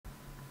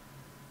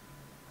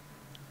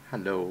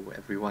Hello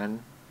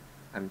everyone,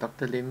 I'm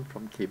Dr. Lim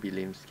from KB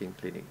Lim Skin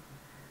Clinic.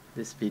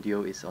 This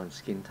video is on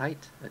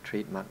SkinTyte, a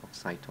trademark of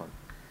Sciton.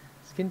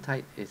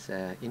 SkinTyte is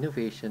an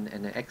innovation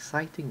and an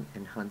exciting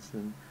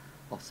enhancement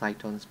of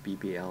Sciton's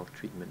BBL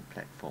treatment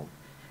platform.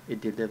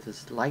 It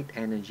delivers light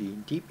energy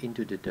deep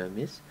into the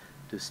dermis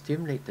to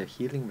stimulate the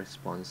healing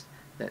response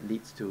that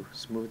leads to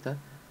smoother,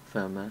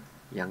 firmer,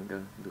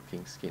 younger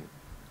looking skin.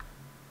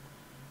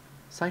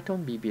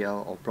 Sciton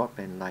BBL or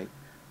broadband light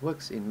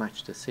works in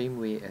much the same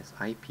way as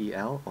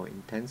IPL or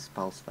intense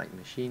pulse light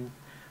machine,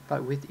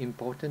 but with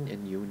important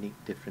and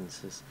unique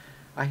differences.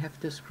 I have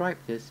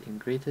described this in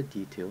greater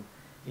detail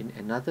in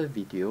another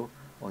video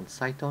on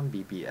Sciton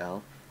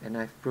BBL, and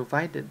I've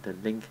provided the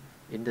link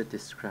in the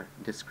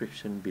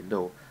description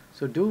below.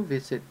 So do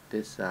visit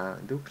this,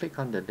 do click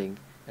on the link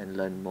and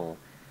learn more.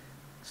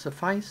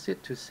 Suffice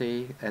it to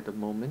say at the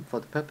moment, for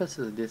the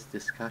purposes of this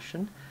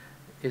discussion,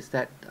 is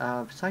that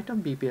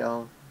Sciton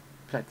BBL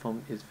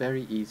platform is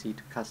very easy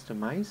to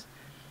customize,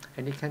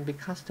 and it can be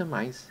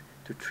customized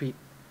to treat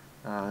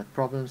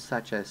problems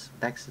such as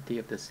laxity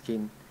of the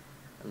skin,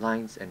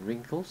 lines and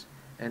wrinkles.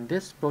 And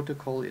this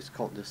protocol is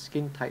called the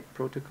SkinTyte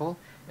protocol,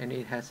 and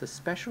it has a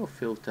special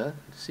filter,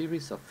 a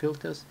series of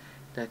filters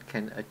that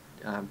can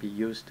be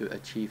used to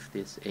achieve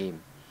this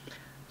aim.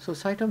 So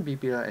Sciton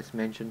BBL, as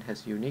mentioned,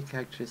 has unique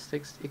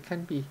characteristics. It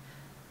can be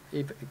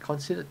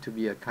considered to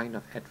be a kind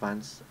of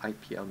advanced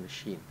IPL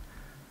machine.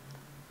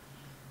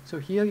 So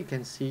here you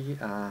can see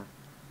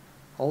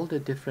all the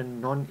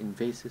different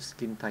non-invasive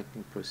skin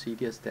tightening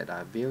procedures that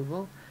are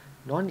available.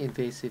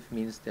 Non-invasive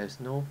means there's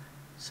no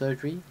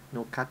surgery,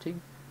 no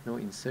cutting, no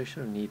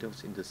insertion of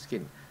needles in the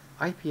skin.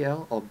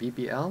 IPL or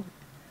BBL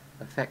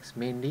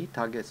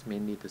targets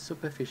mainly the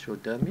superficial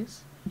dermis.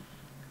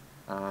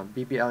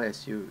 BBL,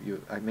 as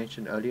I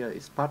mentioned earlier,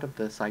 is part of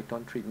the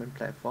Sciton treatment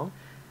platform,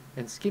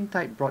 and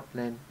SkinTyte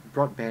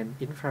broadband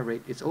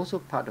infrared is also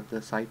part of the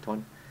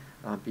Sciton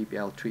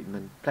BBL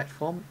treatment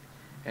platform,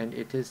 and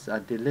it is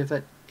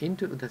delivered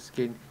into the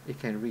skin. It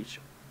can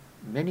reach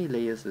many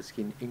layers of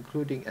skin,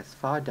 including as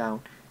far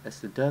down as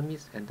the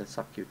dermis and the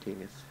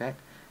subcutaneous fat,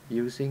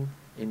 using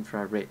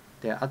infrared.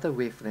 There are other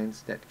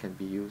wavelengths that can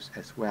be used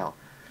as well.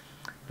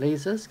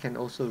 Lasers can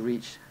also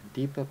reach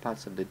deeper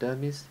parts of the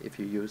dermis if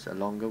you use a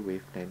longer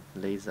wavelength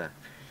laser.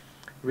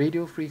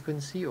 Radio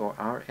frequency or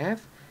RF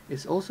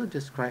is also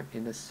described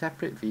in a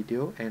separate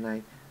video, and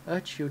I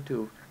urge you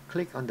to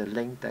click on the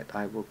link that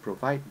I will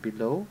provide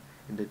below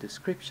in the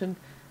description,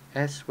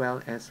 as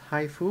well as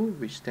HIFU,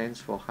 which stands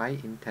for High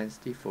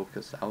Intensity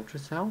Focused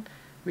Ultrasound,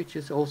 which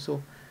is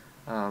also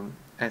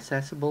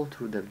accessible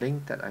through the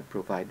link that I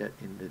provided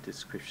in the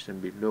description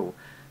below.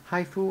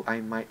 HIFU,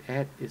 I might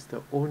add, is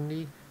the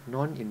only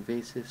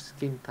non-invasive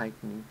skin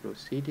tightening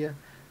procedure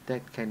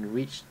that can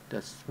reach the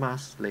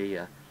SMAS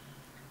layer.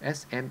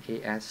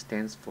 SMAS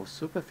stands for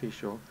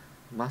Superficial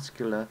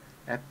Muscular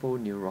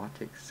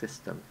Aponeurotic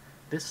System.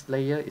 This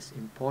layer is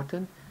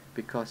important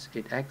because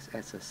it acts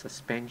as a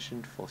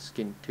suspension for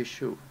skin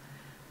tissue.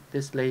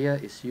 This layer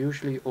is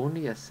usually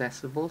only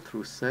accessible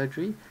through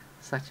surgery,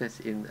 such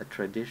as in a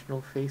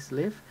traditional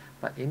facelift,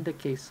 but in the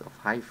case of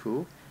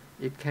HIFU,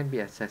 it can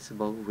be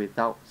accessible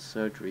without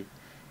surgery.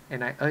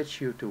 And I urge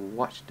you to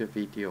watch the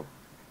video,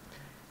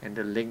 and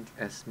the link,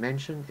 as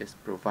mentioned, is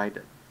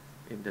provided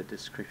in the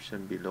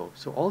description below.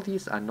 So all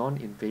these are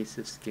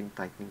non-invasive skin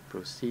tightening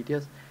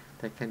procedures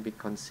that can be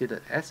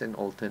considered as an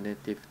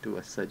alternative to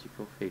a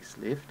surgical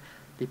facelift,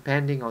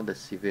 depending on the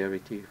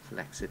severity of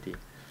laxity.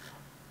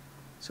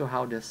 So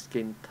how does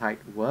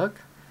SkinTyte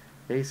work?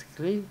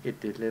 Basically, it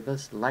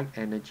delivers light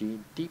energy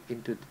deep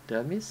into the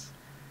dermis,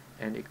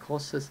 and it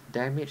causes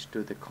damage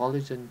to the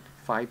collagen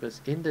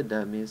fibers in the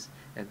dermis,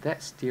 and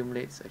that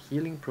stimulates a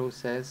healing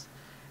process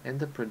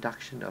and the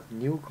production of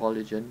new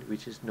collagen,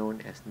 which is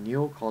known as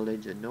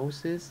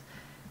neocollagenosis.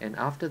 And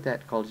after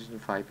that,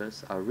 collagen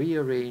fibers are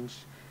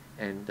rearranged,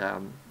 and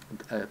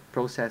a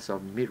process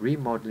of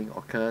remodeling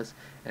occurs,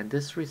 and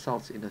this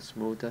results in a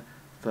smoother,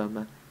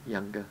 firmer,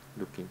 younger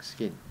looking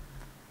skin.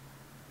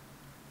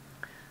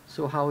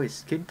 So how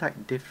is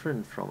SkinTyte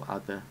different from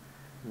other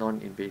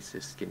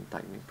non-invasive skin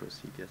tightening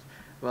procedures?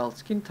 Well,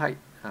 SkinTyte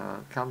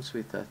comes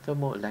with a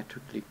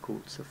thermoelectrically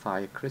cooled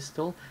sapphire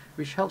crystal,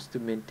 which helps to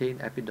maintain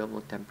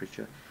epidermal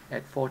temperature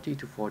at 40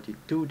 to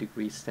 42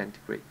 degrees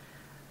centigrade.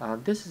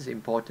 This is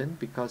important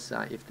because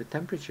if the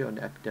temperature on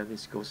the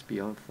epidermis goes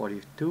beyond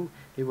 42,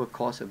 it will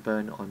cause a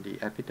burn on the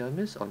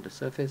epidermis, on the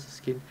surface of the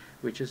skin,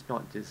 which is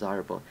not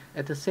desirable.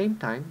 At the same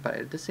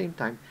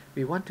time,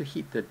 we want to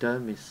heat the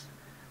dermis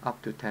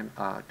up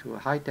to a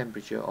high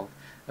temperature of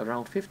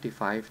around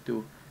 55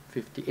 to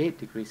 58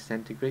 degrees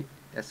centigrade.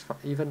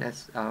 Even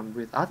as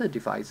with other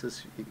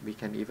devices, we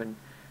can even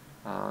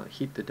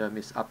heat the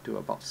dermis up to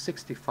about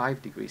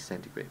 65 degrees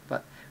centigrade,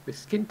 but with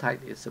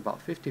SkinTyte it's about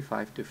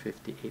 55 to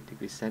 58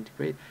 degrees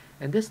centigrade,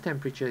 and this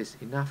temperature is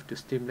enough to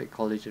stimulate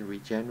collagen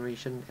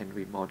regeneration and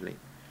remodeling.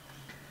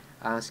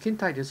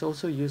 SkinTyte is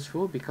also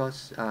useful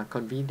because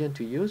convenient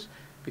to use,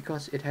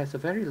 because it has a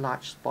very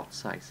large spot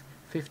size,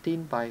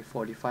 15 by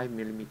 45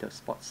 millimeter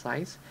spot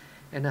size,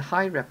 and a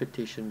high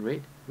repetition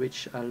rate,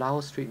 which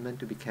allows treatment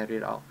to be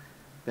carried out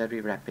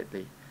very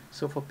rapidly.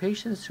 So for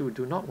patients who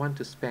do not want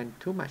to spend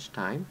too much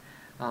time,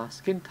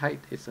 SkinTyte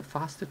is a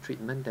faster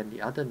treatment than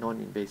the other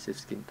non-invasive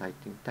skin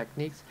tightening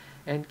techniques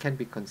and can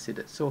be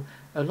considered. So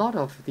a lot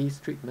of these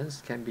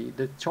treatments can be,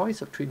 the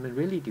choice of treatment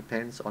really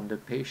depends on the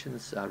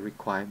patient's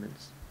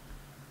requirements.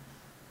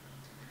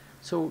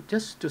 So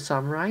just to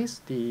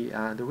summarize, the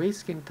way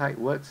SkinTyte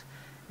works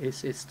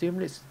is it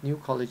stimulates new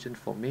collagen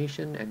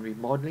formation and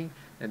remodeling,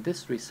 and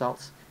this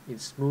results in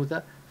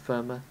smoother,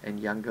 firmer, and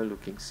younger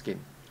looking skin.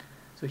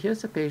 So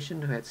here's a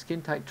patient who had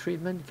SkinTyte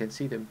treatment. You can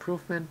see the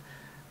improvement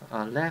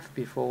left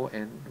before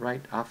and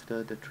right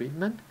after the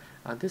treatment.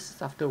 This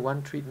is after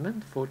one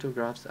treatment.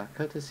 Photographs are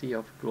courtesy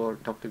of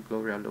Dr.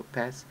 Gloria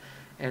Lopez,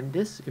 and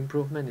this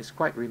improvement is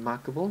quite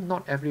remarkable.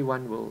 Not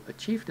everyone will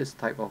achieve this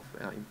type of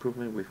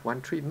improvement with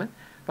one treatment,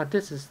 but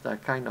this is the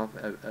kind of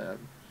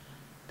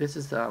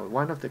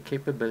one of the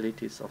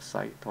capabilities of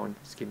Sciton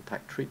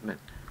SkinTyte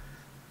treatment.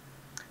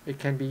 It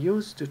can be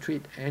used to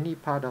treat any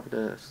part of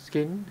the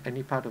skin,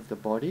 any part of the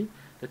body.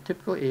 The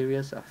typical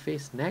areas are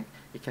face, neck.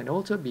 It can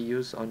also be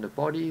used on the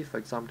body, for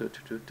example,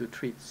 to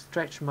treat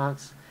stretch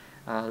marks,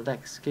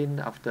 leg skin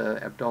after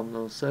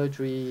abdominal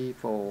surgery,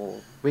 for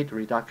weight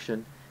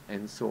reduction,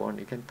 and so on.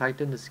 It can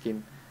tighten the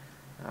skin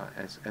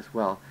as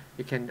well.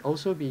 It can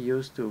also be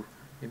used to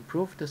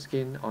improve the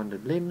skin on the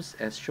limbs,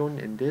 as shown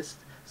in this.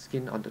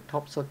 Skin on the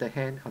tops of the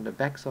hand, on the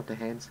backs of the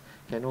hands,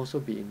 can also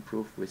be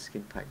improved with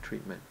SkinTyte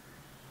treatment.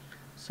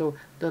 So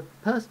the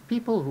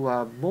people who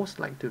are most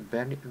likely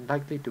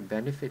to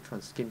benefit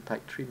from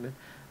SkinTyte treatment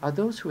are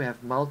those who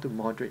have mild to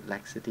moderate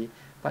laxity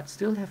but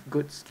still have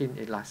good skin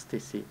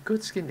elasticity.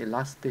 Good skin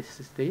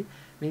elasticity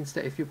means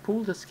that if you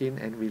pull the skin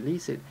and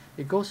release it,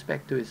 it goes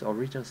back to its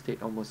original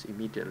state almost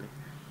immediately.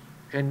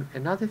 And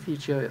another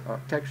feature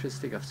or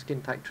characteristic of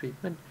SkinTyte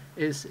treatment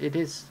is it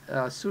is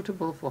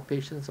suitable for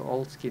patients of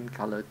all skin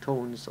color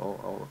tones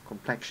or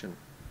complexion.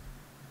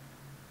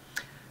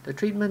 The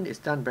treatment is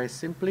done very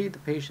simply. The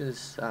patient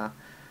is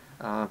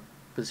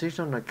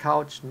positioned on a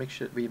couch.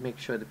 We make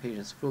sure the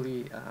patient is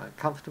fully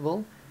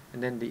comfortable,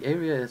 and then the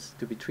area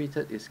to be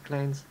treated is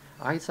cleansed.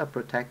 Eyes are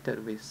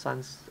protected with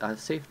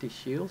safety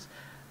shields.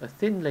 A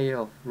thin layer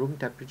of room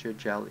temperature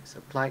gel is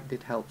applied.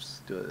 That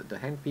helps the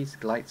handpiece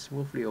glide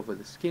smoothly over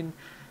the skin,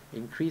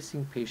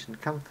 increasing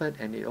patient comfort,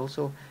 and it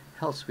also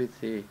helps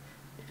with the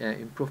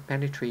improved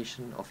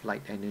penetration of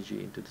light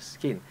energy into the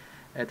skin.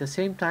 At the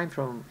same time,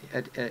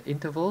 at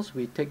intervals,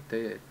 we take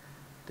we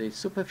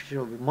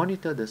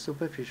monitor the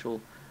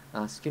superficial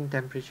skin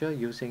temperature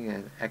using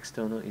an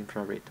external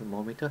infrared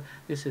thermometer.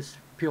 This is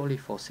purely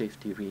for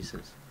safety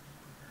reasons.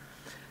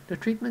 The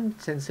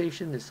treatment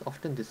sensation is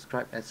often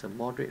described as a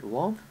moderate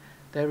warmth.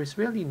 There is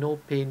really no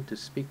pain to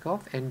speak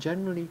of, and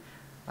generally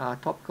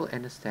topical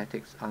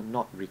anesthetics are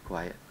not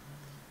required.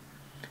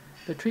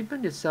 The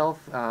treatment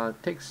itself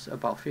takes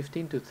about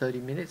 15 to 30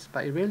 minutes,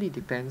 but it really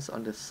depends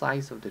on the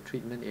size of the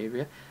treatment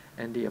area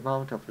and the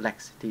amount of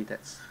laxity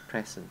that's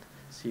present,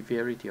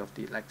 severity of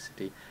the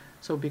laxity.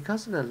 So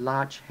because of the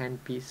large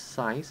handpiece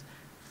size,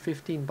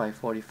 15 by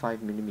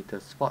 45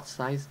 millimeter spot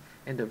size,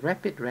 and the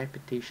rapid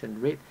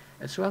repetition rate,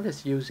 as well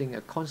as using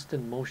a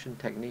constant motion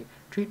technique,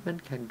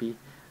 treatment can be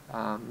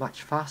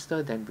much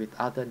faster than with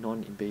other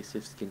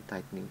non-invasive skin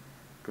tightening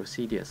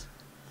procedures.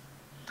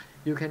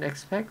 You can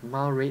expect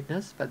mild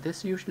redness, but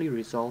this usually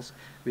resolves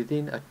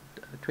within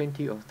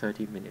 20 or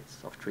 30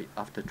 minutes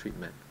after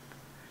treatment.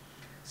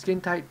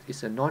 SkinTyte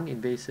is a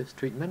non-invasive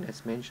treatment.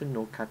 As mentioned,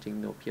 no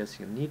cutting, no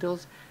piercing of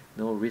needles,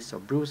 no risk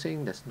of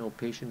bruising, there's no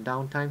patient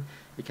downtime.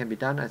 It can be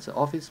done as an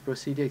office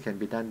procedure. It can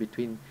be done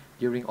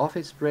during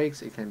office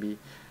breaks.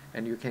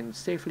 And you can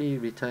safely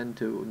return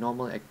to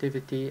normal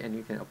activity, and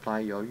you can apply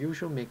your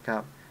usual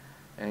makeup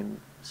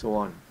and so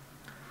on.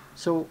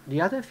 So the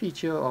other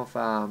feature of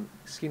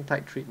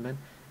SkinTyte treatment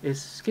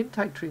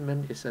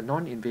is a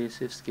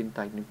non-invasive skin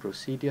tightening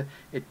procedure.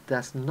 It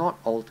does not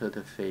alter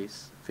the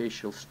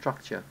facial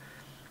structure,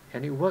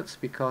 and it works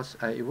because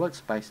it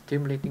works by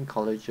stimulating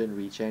collagen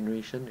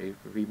regeneration,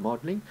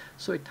 remodeling.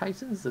 So it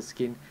tightens the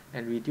skin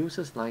and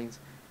reduces lines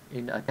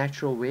in a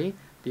natural way.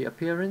 The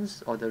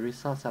appearance or the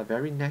results are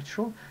very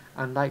natural,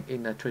 unlike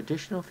in a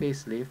traditional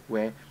facelift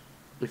where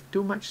if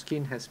too much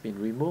skin has been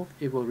removed,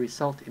 it will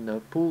result in a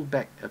pulled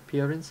back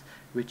appearance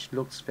which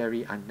looks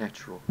very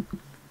unnatural.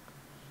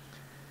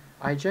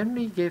 I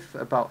generally give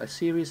about a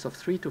series of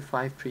 3 to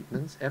 5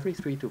 treatments every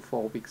 3 to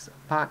 4 weeks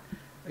apart.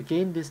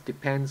 Again, this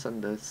depends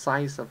on the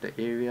size of the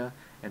area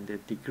and the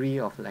degree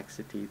of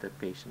laxity the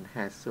patient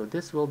has. So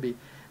this will be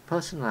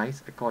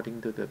personalized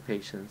according to the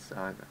patient's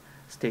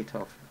state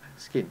of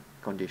skin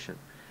condition.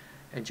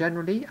 And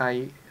generally,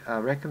 I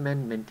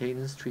recommend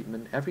maintenance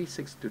treatment every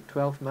 6 to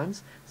 12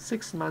 months.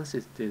 6 months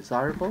is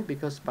desirable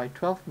because by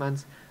 12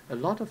 months, a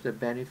lot of the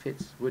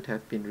benefits would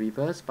have been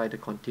reversed by the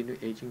continued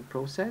aging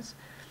process.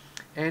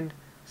 And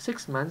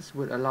 6 months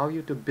would allow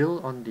you to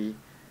build on the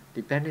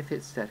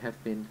benefits that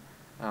have been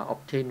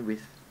obtained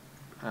with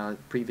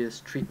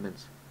previous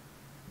treatments.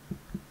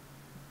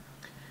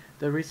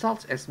 The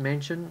results, as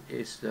mentioned,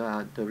 is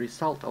the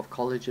result of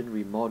collagen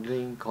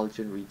remodeling,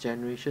 collagen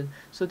regeneration.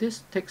 So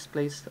this takes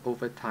place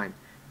over time.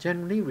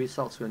 Generally,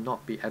 results will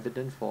not be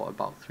evident for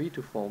about 3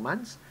 to 4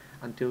 months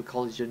until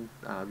collagen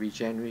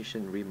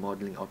regeneration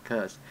remodeling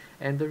occurs,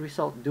 and the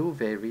results do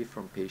vary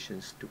from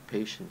patients to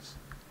patients.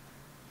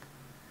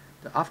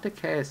 The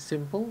aftercare is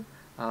simple,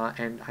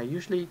 and I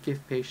usually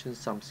give patients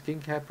some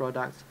skincare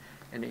products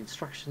and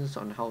instructions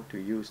on how to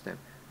use them.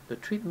 The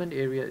treatment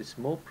area is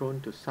more prone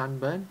to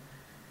sunburn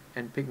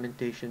and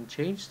pigmentation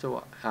change,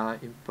 so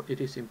it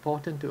is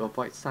important to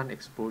avoid sun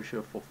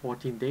exposure for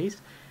 14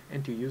 days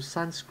and to use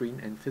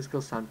sunscreen and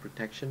physical sun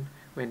protection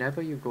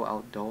whenever you go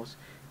outdoors,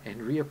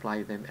 and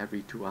reapply them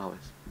every 2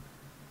 hours.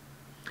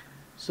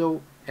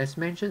 So as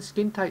mentioned,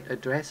 SkinTyte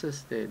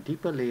addresses the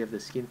deeper layer of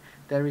the skin.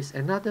 There is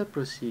another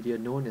procedure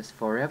known as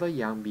Forever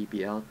Young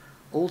BBL,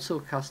 also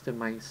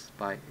customized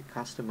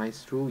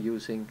through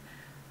using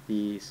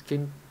the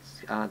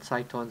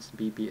Sciton's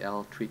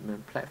BBL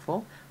treatment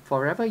platform.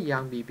 Forever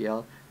Young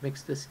BBL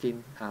makes the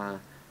skin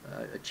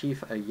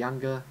achieve a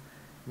younger,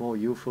 more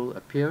youthful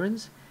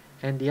appearance.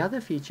 And the other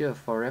feature of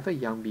Forever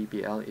Young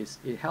BBL is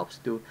it helps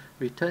to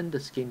return the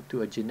skin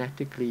to a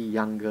genetically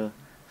younger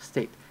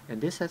state.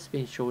 And this has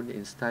been shown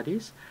in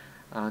studies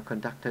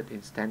conducted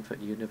in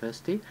Stanford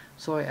University.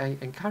 So I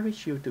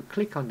encourage you to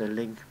click on the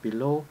link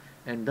below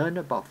and learn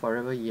about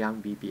Forever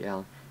Young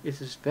BBL. It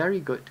is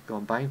very good to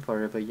combine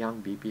Forever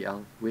Young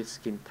BBL with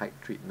SkinTyte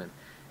treatment.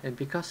 And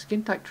because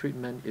SkinTyte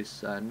treatment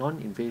is a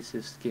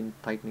non-invasive skin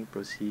tightening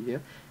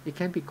procedure, it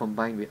can be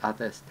combined with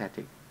other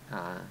aesthetic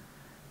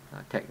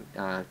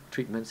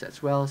treatments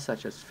as well,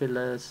 such as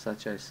fillers,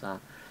 such as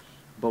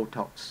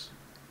Botox,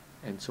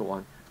 and so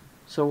on.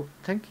 So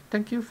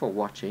thank you for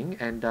watching,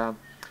 and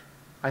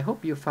I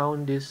hope you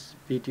found this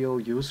video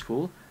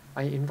useful.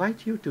 I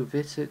invite you to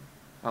visit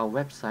our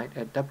website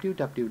at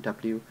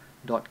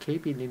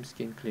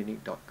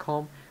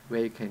www.kblimskinclinic.com,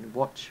 where you can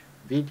watch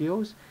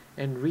videos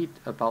and read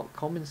about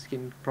common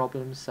skin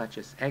problems such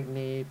as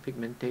acne,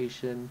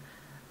 pigmentation,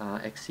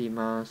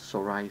 eczema,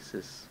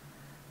 psoriasis.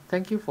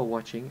 Thank you for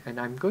watching, and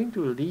I'm going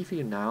to leave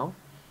you now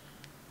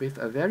with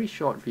a very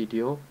short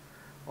video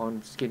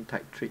on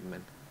SkinTyte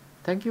treatment.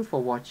 Thank you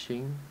for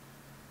watching,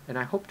 and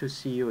I hope to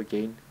see you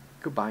again.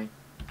 Goodbye.